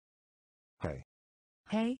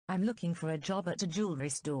Hey, I'm looking for a job at a jewelry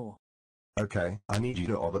store. Okay, I need you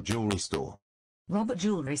to rob a jewelry store. Rob a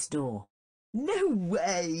jewelry store. No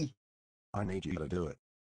way! I need you to do it.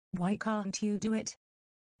 Why can't you do it?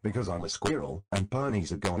 Because I'm a squirrel, and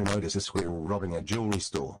ponies are gonna notice a squirrel robbing a jewelry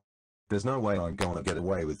store. There's no way I'm gonna get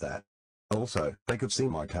away with that. Also, they could see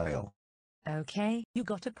my tail. Okay, you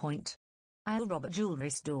got a point. I'll rob a jewelry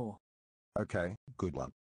store. Okay, good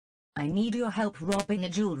luck. I need your help robbing a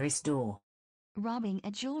jewelry store. Robbing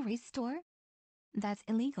a jewelry store? That's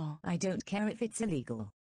illegal. I don't care if it's illegal.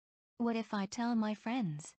 What if I tell my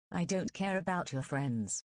friends? I don't care about your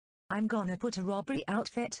friends. I'm gonna put a robbery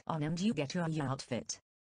outfit on and you get your outfit.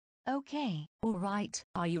 Okay. Alright,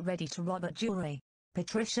 are you ready to rob a jewelry?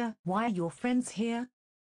 Patricia, why are your friends here?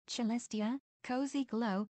 Celestia, Cozy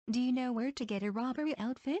Glow, do you know where to get a robbery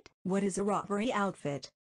outfit? What is a robbery outfit?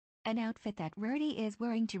 An outfit that Rarity is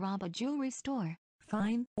wearing to rob a jewelry store.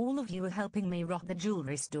 Fine, all of you are helping me rob the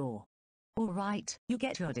jewelry store. Alright, you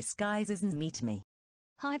get your disguises and meet me.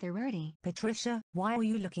 Hi there, Rarity. Patricia, why are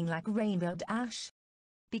you looking like Rainbow Dash?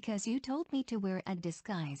 Because you told me to wear a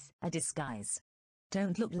disguise. A disguise.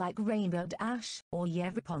 Don't look like Rainbow Dash, or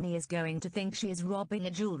every pony is going to think she is robbing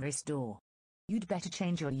a jewelry store. You'd better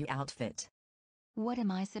change your outfit. What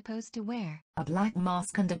am I supposed to wear? A black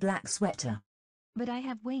mask and a black sweater. But I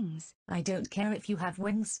have wings. I don't care if you have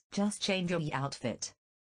wings, just change your outfit.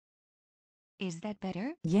 Is that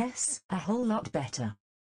better? Yes, a whole lot better.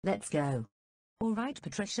 Let's go. Alright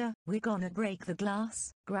Patricia, we're gonna break the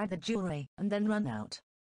glass, grab the jewelry, and then run out.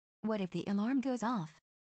 What if the alarm goes off?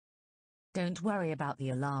 Don't worry about the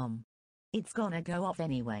alarm. It's gonna go off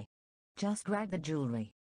anyway. Just grab the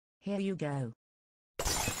jewelry. Here you go.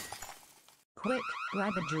 Quick,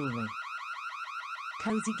 grab the jewelry.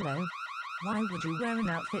 Cozy Glow. Why would you wear an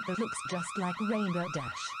outfit that looks just like Rainbow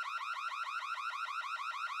Dash?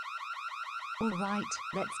 Alright,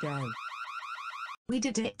 let's go. We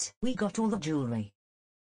did it! We got all the jewelry.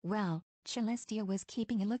 Well, Celestia was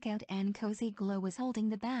keeping a lookout and Cozy Glow was holding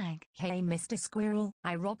the bag. Hey Mr. Squirrel,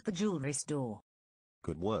 I robbed the jewelry store.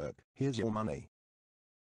 Good work, here's your money.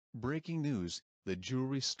 Breaking news, the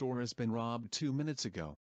jewelry store has been robbed 2 minutes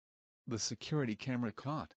ago. The security camera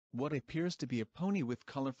caught what appears to be a pony with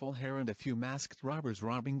colorful hair and a few masked robbers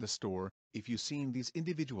robbing the store. If you've seen these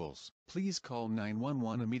individuals, please call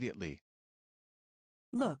 911 immediately.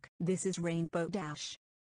 Look, this is Rainbow Dash.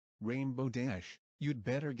 Rainbow Dash, you'd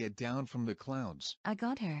better get down from the clouds. I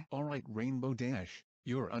got her. Alright Rainbow Dash,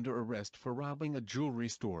 you're under arrest for robbing a jewelry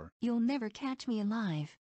store. You'll never catch me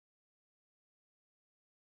alive.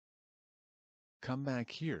 Come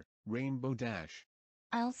back here, Rainbow Dash.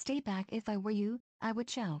 I'll stay back. If I were you, I would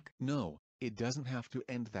choke. No, it doesn't have to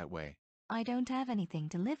end that way. I don't have anything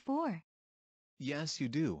to live for. Yes you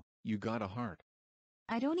do, you got a heart.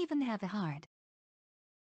 I don't even have a heart.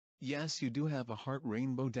 Yes you do have a heart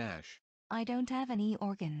Rainbow Dash. I don't have any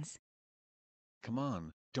organs. Come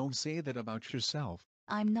on, don't say that about yourself.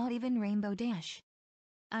 I'm not even Rainbow Dash.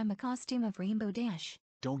 I'm a costume of Rainbow Dash.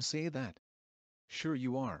 Don't say that. Sure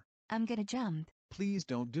you are. I'm gonna jump. Please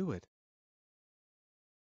don't do it.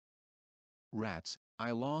 Rats,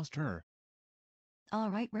 I lost her.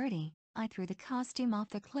 Alright Rarity, I threw the costume off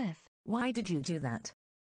the cliff. Why did you do that?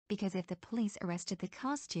 Because if the police arrested the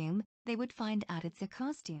costume, they would find out it's a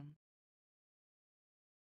costume.